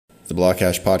The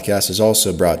Blockhash podcast is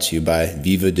also brought to you by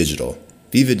Viva Digital.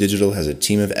 Viva Digital has a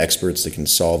team of experts that can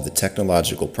solve the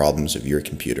technological problems of your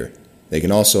computer. They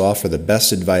can also offer the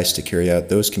best advice to carry out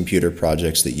those computer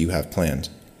projects that you have planned.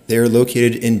 They are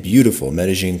located in beautiful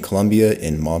Medellin, Colombia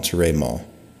in Monterey Mall.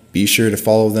 Be sure to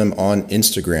follow them on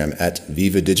Instagram at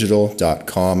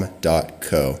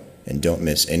vivadigital.com.co and don't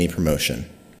miss any promotion.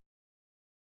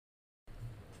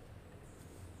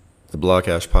 The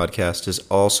Blockhash podcast is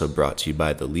also brought to you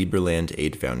by the Liberland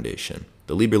Aid Foundation.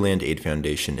 The Liberland Aid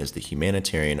Foundation is the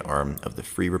humanitarian arm of the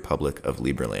Free Republic of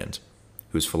Liberland,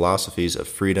 whose philosophies of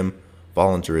freedom,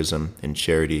 voluntarism, and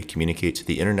charity communicate to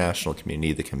the international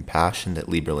community the compassion that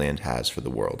Liberland has for the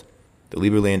world. The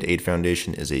Liberland Aid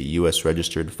Foundation is a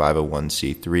U.S.-registered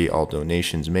 501c3. All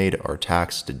donations made are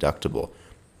tax deductible.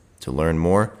 To learn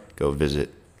more, go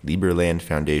visit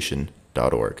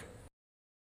liberlandfoundation.org.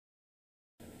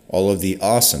 All of the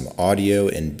awesome audio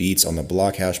and beats on the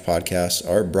Blockhash podcast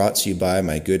are brought to you by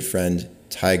my good friend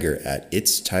Tiger at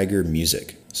It's Tiger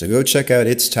Music. So go check out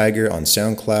It's Tiger on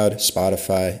SoundCloud,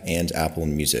 Spotify, and Apple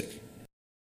Music.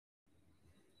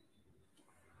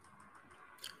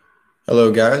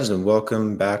 Hello guys, and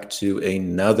welcome back to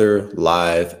another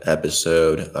live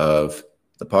episode of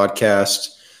the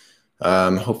podcast.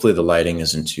 Hopefully the lighting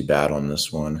isn't too bad on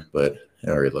this one, but it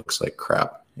already looks like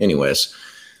crap. Anyways,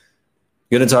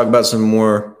 I'm going to talk about some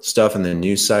more stuff in the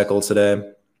news cycle today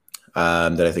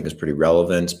that I think is pretty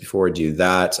relevant. Before I do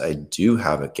that, I do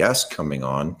have a guest coming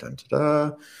on. Dun,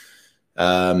 da,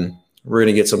 da. We're going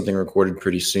to get something recorded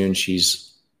pretty soon.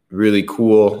 She's a really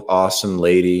cool, awesome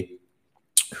lady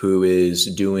who is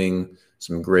doing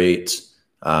some great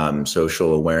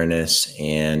social awareness,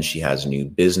 and she has a new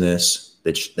business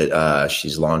that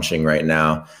she's launching right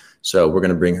now. So we're going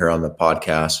to bring her on the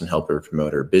podcast and help her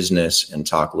promote her business and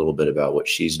talk a little bit about what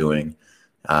she's doing.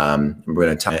 We're going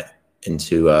to tie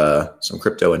into some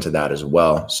crypto into that as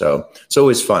well. So it's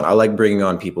always fun. I like bringing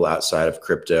on people outside of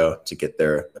crypto to get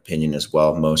their opinion as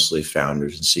well, mostly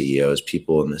founders and CEOs,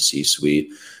 people in the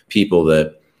C-suite, people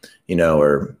that,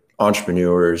 are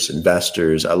entrepreneurs,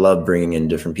 investors. I love bringing in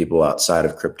different people outside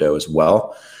of crypto as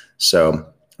well. So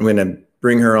I'm going to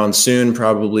bring her on soon,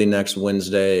 probably next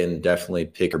Wednesday, and definitely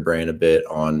pick her brain a bit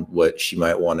on what she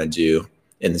might want to do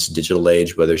in this digital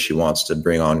age, whether she wants to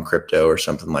bring on crypto or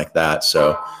something like that.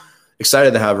 So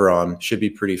excited to have her on. Should be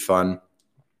pretty fun.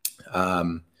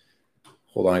 Hold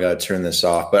on, I got to turn this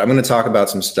off. But I'm going to talk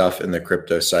about some stuff in the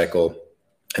crypto cycle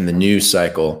and the news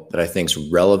cycle that I think is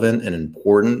relevant and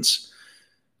important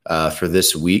for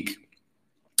this week.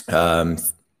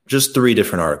 Just 3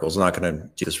 different articles. I'm not going to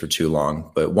do this for too long,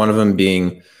 but one of them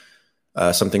being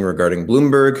something regarding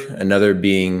Bloomberg, another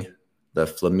being the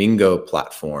Flamingo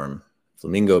platform,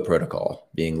 Flamingo protocol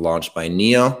being launched by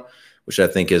NEO, which I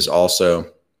think is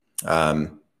also a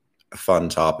fun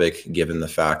topic, given the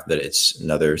fact that it's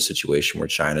another situation where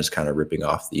China's kind of ripping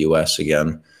off the US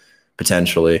again,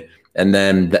 potentially. And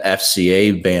then the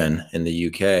FCA ban in the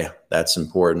UK, that's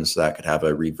important. So that could have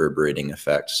a reverberating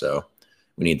effect. So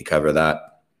we need to cover that.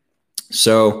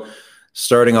 So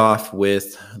starting off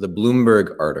with the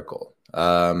Bloomberg article.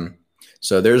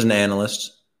 So there's an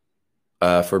analyst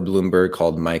for Bloomberg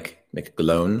called Mike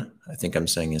McGlone. I think I'm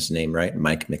saying his name right,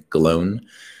 Mike McGlone.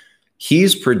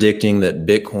 He's predicting that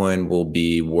Bitcoin will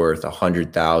be worth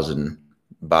 100,000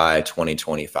 by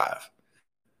 2025.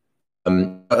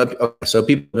 So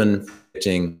people have been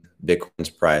predicting Bitcoin's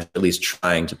price, at least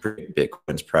trying to predict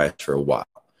Bitcoin's price for a while.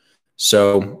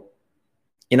 So,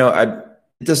 it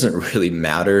doesn't really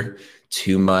matter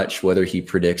too much whether he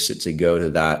predicts it to go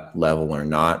to that level or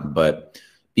not. But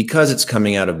because it's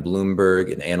coming out of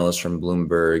Bloomberg and analysts from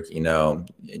Bloomberg,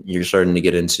 you're starting to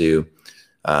get into,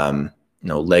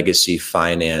 legacy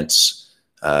finance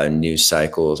news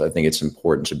cycles. I think it's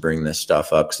important to bring this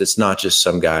stuff up because it's not just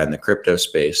some guy in the crypto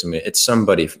space. I mean, it's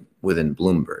somebody within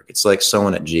Bloomberg. It's like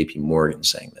someone at JP Morgan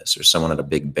saying this, or someone at a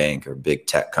big bank or big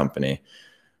tech company.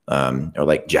 Or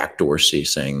like Jack Dorsey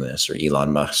saying this, or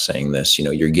Elon Musk saying this.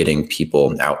 You're getting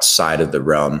people outside of the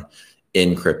realm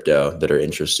in crypto that are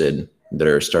interested, that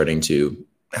are starting to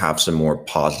have some more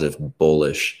positive,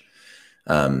 bullish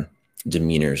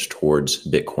demeanors towards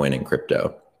Bitcoin and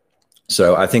crypto.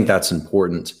 So I think that's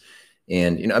important.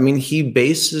 And, he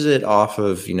bases it off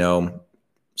of,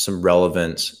 some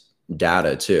relevant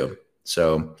data too.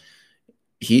 So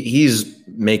he's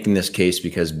making this case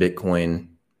because Bitcoin,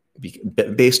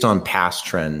 based on past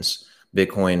trends,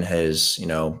 Bitcoin has,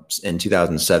 in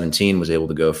 2017 was able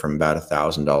to go from about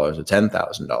 $1,000 to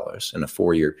 $10,000 in a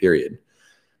 4-year period.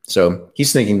 So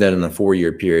he's thinking that in a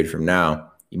 4-year period from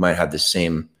now, you might have the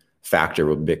same factor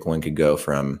where Bitcoin could go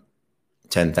from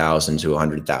 10,000 to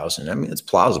 100,000. I mean, it's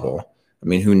plausible. I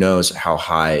mean, who knows how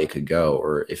high it could go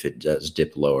or if it does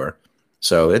dip lower.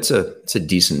 So it's a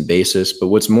decent basis. But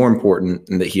what's more important,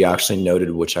 and that he actually noted,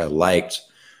 which I liked,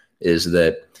 is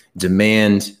that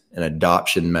demand and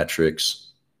adoption metrics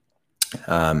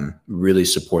really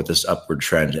support this upward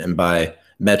trend. And by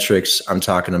metrics, I'm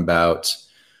talking about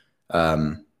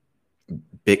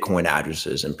Bitcoin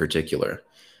addresses in particular,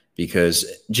 because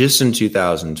just in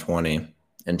 2020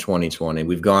 and 2020,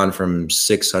 we've gone from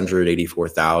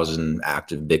 684,000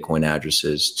 active Bitcoin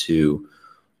addresses to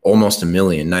almost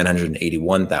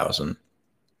 1,981,000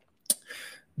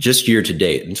 just year to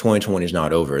date. And 2020 is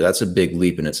not over. That's a big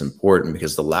leap, and it's important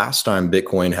because the last time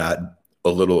Bitcoin had a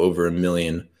little over 1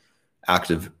 million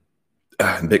active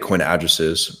Bitcoin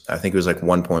addresses, I think it was like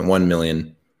 1.1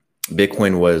 million.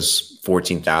 Bitcoin was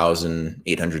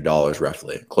 $14,800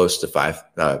 roughly, close to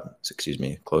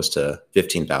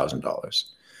 $15,000.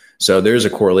 So there's a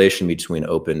correlation between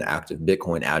open active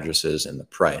Bitcoin addresses and the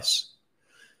price.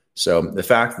 So the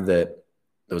fact that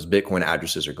those Bitcoin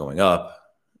addresses are going up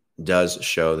does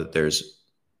show that there's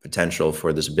potential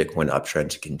for this Bitcoin uptrend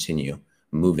to continue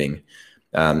moving.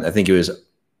 I think it was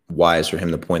wise for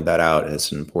him to point that out.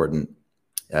 It's an important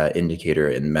indicator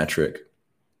and metric.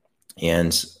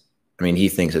 And I mean, he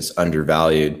thinks it's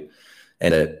undervalued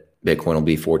and that Bitcoin will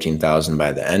be 14,000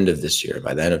 by the end of this year,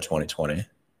 by the end of 2020.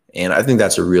 And I think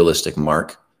that's a realistic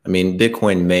mark. I mean,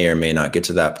 Bitcoin may or may not get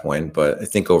to that point, but I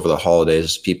think over the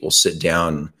holidays, people sit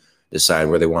down and decide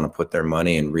where they want to put their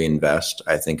money and reinvest.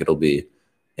 I think it'll be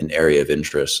an area of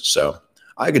interest. So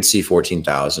I could see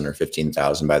 14,000 or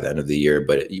 15,000 by the end of the year,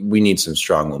 but we need some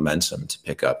strong momentum to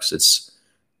pick up because it's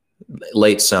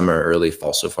late summer, early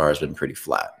fall so far has been pretty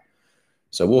flat.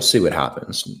 So we'll see what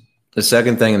happens. The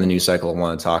second thing in the news cycle I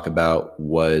want to talk about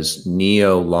was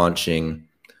NEO launching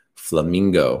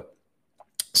Flamingo.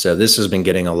 So this has been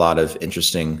getting a lot of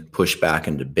interesting pushback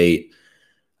and debate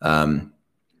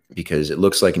because it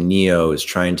looks like NEO is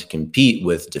trying to compete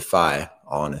with DeFi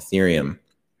on Ethereum.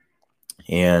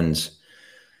 And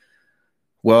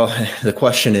well, the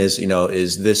question is,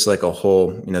 is this like a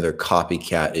whole, another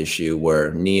copycat issue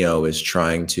where NEO is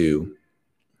trying to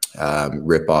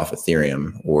rip off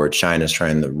Ethereum, or China's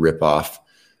trying to rip off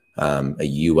a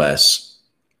US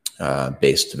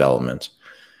based development?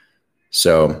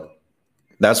 So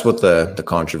that's what the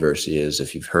controversy is.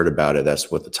 If you've heard about it,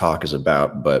 that's what the talk is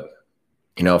about. But,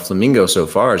 Flamingo so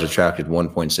far has attracted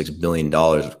 $1.6 billion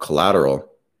of collateral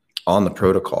on the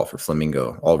protocol for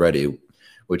Flamingo already,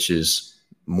 which is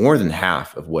more than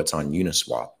half of what's on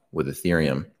Uniswap with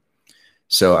Ethereum.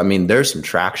 So, I mean, there's some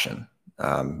traction.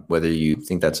 Whether you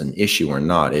think that's an issue or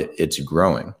not, it's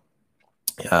growing.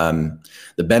 The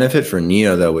benefit for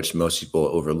NEO, though, which most people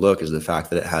overlook, is the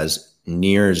fact that it has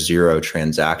near zero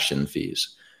transaction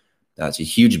fees. That's a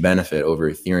huge benefit over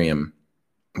Ethereum,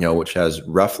 which has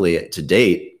roughly to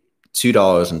date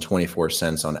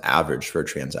 $2.24 on average for a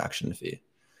transaction fee.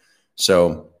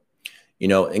 So,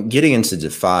 and getting into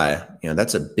DeFi,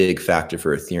 that's a big factor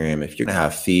for Ethereum. If you're going to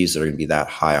have fees that are going to be that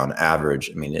high on average,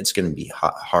 I mean, it's going to be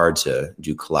hard to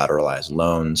do collateralized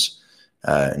loans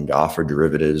and offer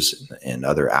derivatives and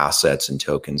other assets and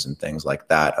tokens and things like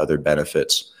that, other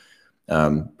benefits.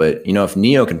 But, if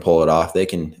NEO can pull it off, they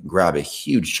can grab a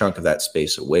huge chunk of that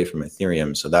space away from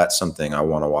Ethereum. So that's something I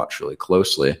want to watch really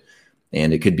closely.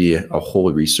 And it could be a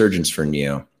whole resurgence for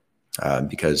NEO.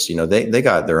 Because they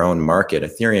got their own market.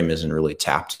 Ethereum isn't really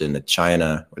tapped into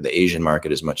China or the Asian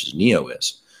market as much as NEO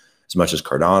is, as much as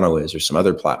Cardano is, or some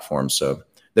other platforms. So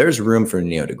there's room for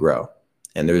NEO to grow,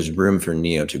 and there's room for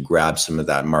NEO to grab some of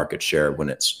that market share when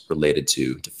it's related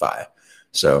to DeFi.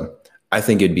 So I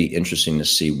think it'd be interesting to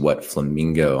see what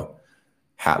Flamingo,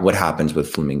 what happens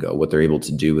with Flamingo, what they're able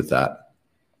to do with that.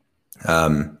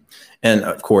 And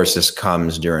of course, this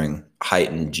comes during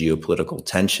heightened geopolitical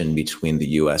tension between the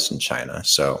US and China.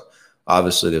 So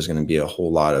obviously there's going to be a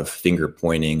whole lot of finger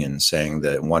pointing and saying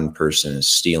that one person is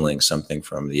stealing something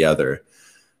from the other.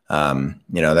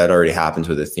 That already happens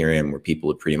with Ethereum, where people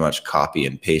would pretty much copy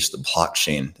and paste the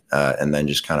blockchain and then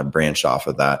just kind of branch off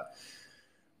of that.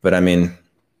 But I mean,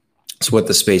 it's what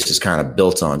the space is kind of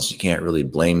built on. So you can't really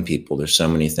blame people. There's so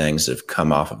many things that have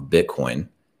come off of Bitcoin,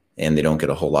 and they don't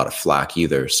get a whole lot of flack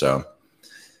either. So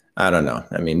I don't know.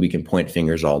 I mean, we can point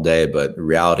fingers all day, but the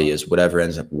reality is whatever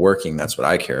ends up working, that's what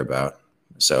I care about.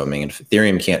 So, I mean, if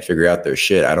Ethereum can't figure out their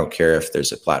shit, I don't care if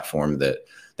there's a platform that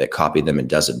copied them and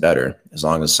does it better, as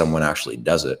long as someone actually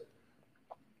does it.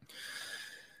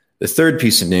 The third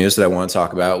piece of news that I want to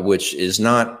talk about, which is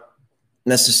not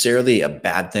necessarily a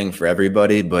bad thing for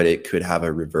everybody, but it could have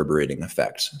a reverberating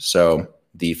effect. So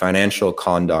the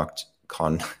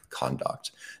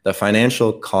The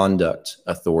Financial Conduct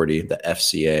Authority, the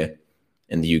FCA,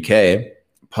 in the UK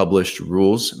published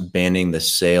rules banning the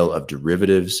sale of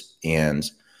derivatives and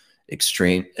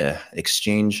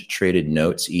exchange traded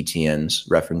notes, ETNs,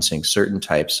 referencing certain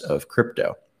types of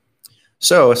crypto.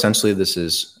 So essentially, this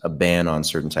is a ban on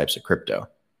certain types of crypto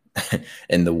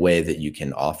and the way that you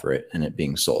can offer it and it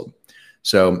being sold.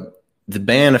 So the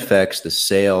ban affects the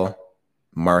sale,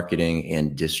 marketing,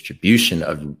 and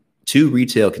distribution to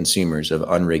retail consumers of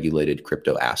unregulated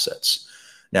crypto assets.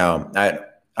 Now,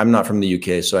 I'm not from the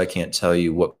UK, so I can't tell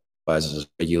you what is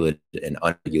regulated and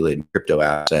unregulated crypto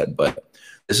asset, but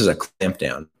this is a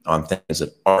clampdown on things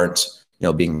that aren't,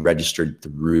 being registered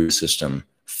through the system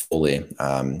fully.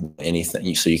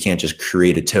 Anything, so you can't just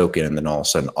create a token and then all of a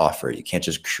sudden offer it. You can't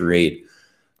just create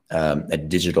a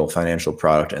digital financial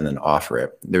product and then offer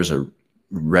it. There's a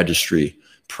registry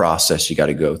process you got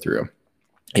to go through,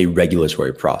 a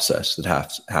regulatory process that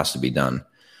has to be done.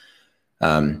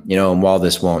 And while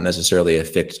this won't necessarily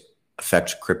affect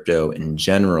crypto in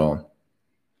general,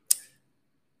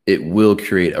 it will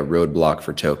create a roadblock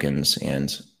for tokens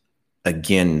and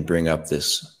again bring up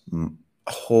this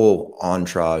whole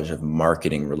entourage of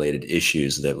marketing related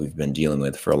issues that we've been dealing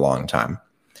with for a long time.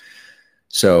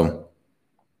 So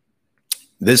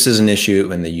this is an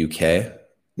issue in the UK,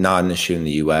 not an issue in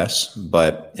the US,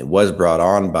 but it was brought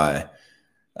on by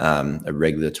a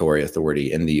regulatory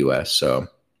authority in the US. So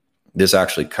this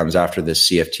actually comes after the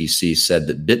CFTC said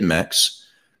that BitMEX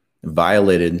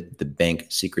violated the Bank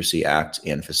Secrecy Act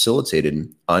and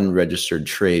facilitated unregistered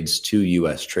trades to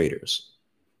US traders.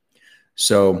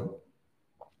 So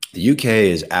the UK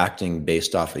is acting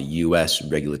based off a US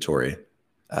regulatory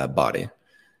body.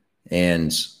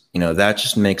 And, that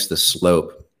just makes the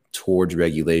slope towards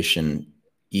regulation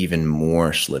even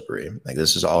more slippery. Like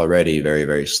this is already very,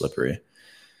 very slippery.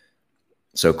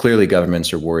 So clearly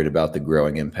governments are worried about the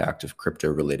growing impact of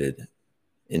crypto-related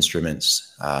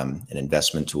instruments and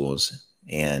investment tools.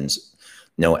 And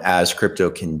as crypto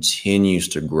continues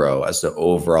to grow, as the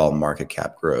overall market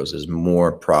cap grows, as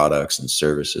more products and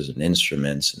services and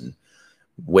instruments and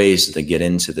ways to get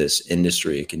into this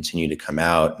industry continue to come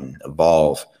out and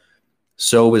evolve,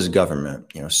 so is government,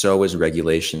 so is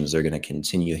regulations. They're going to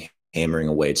continue hammering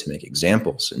away to make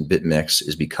examples. And BitMEX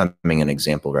is becoming an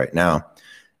example right now.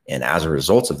 And as a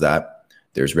result of that,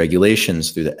 there's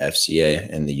regulations through the FCA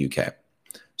in the UK.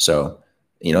 So,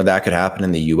 that could happen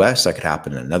in the US, that could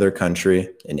happen in another country,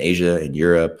 in Asia, in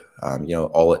Europe.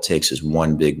 All it takes is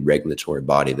one big regulatory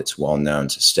body that's well known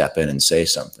to step in and say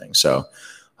something. So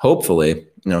hopefully,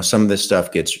 some of this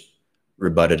stuff gets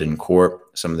rebutted in court.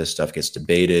 Some of this stuff gets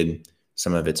debated.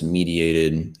 Some of it's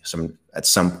mediated. At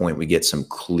some point we get some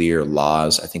clear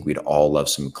laws. I think we'd all love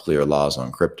some clear laws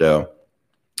on crypto,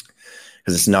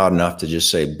 because it's not enough to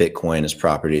just say Bitcoin is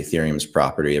property, Ethereum is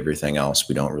property, everything else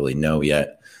we don't really know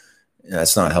yet.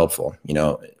 That's not helpful.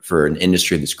 For an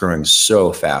industry that's growing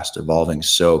so fast, evolving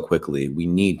so quickly, we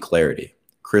need clarity,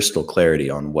 crystal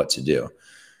clarity on what to do.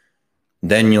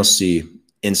 Then you'll see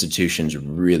institutions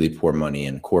really pour money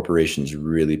in, corporations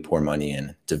really pour money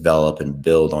in, develop and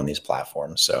build on these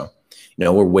platforms. So,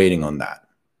 we're waiting on that.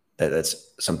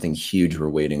 That's something huge we're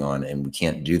waiting on, and we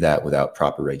can't do that without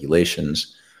proper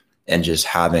regulations. And just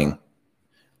having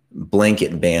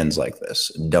blanket bans like this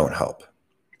don't help.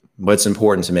 But it's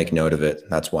important to make note of it.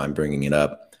 That's why I'm bringing it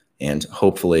up. And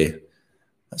hopefully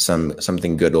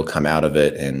something good will come out of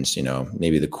it. And,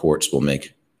 maybe the courts will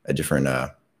make a different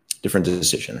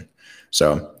decision.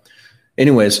 So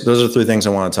anyways, those are 3 things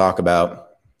I want to talk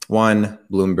about. One,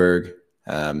 Bloomberg,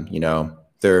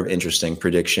 their interesting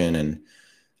prediction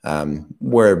and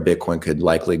where Bitcoin could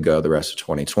likely go the rest of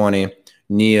 2020.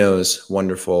 NEO's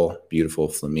wonderful, beautiful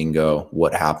flamingo.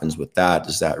 What happens with that?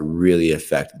 Does that really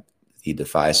affect the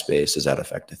DeFi space? Does that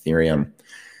affect Ethereum?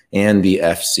 And the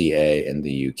FCA in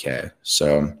the UK.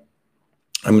 So I'm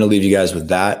going to leave you guys with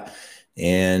that,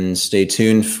 and stay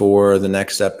tuned for the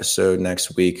next episode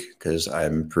next week, because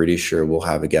I'm pretty sure we'll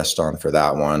have a guest on for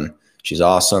that one. She's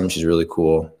awesome. She's really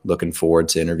cool. Looking forward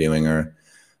to interviewing her.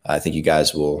 I think you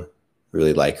guys will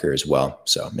really like her as well.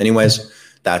 So anyways,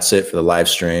 that's it for the live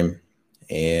stream,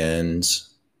 and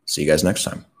see you guys next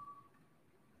time.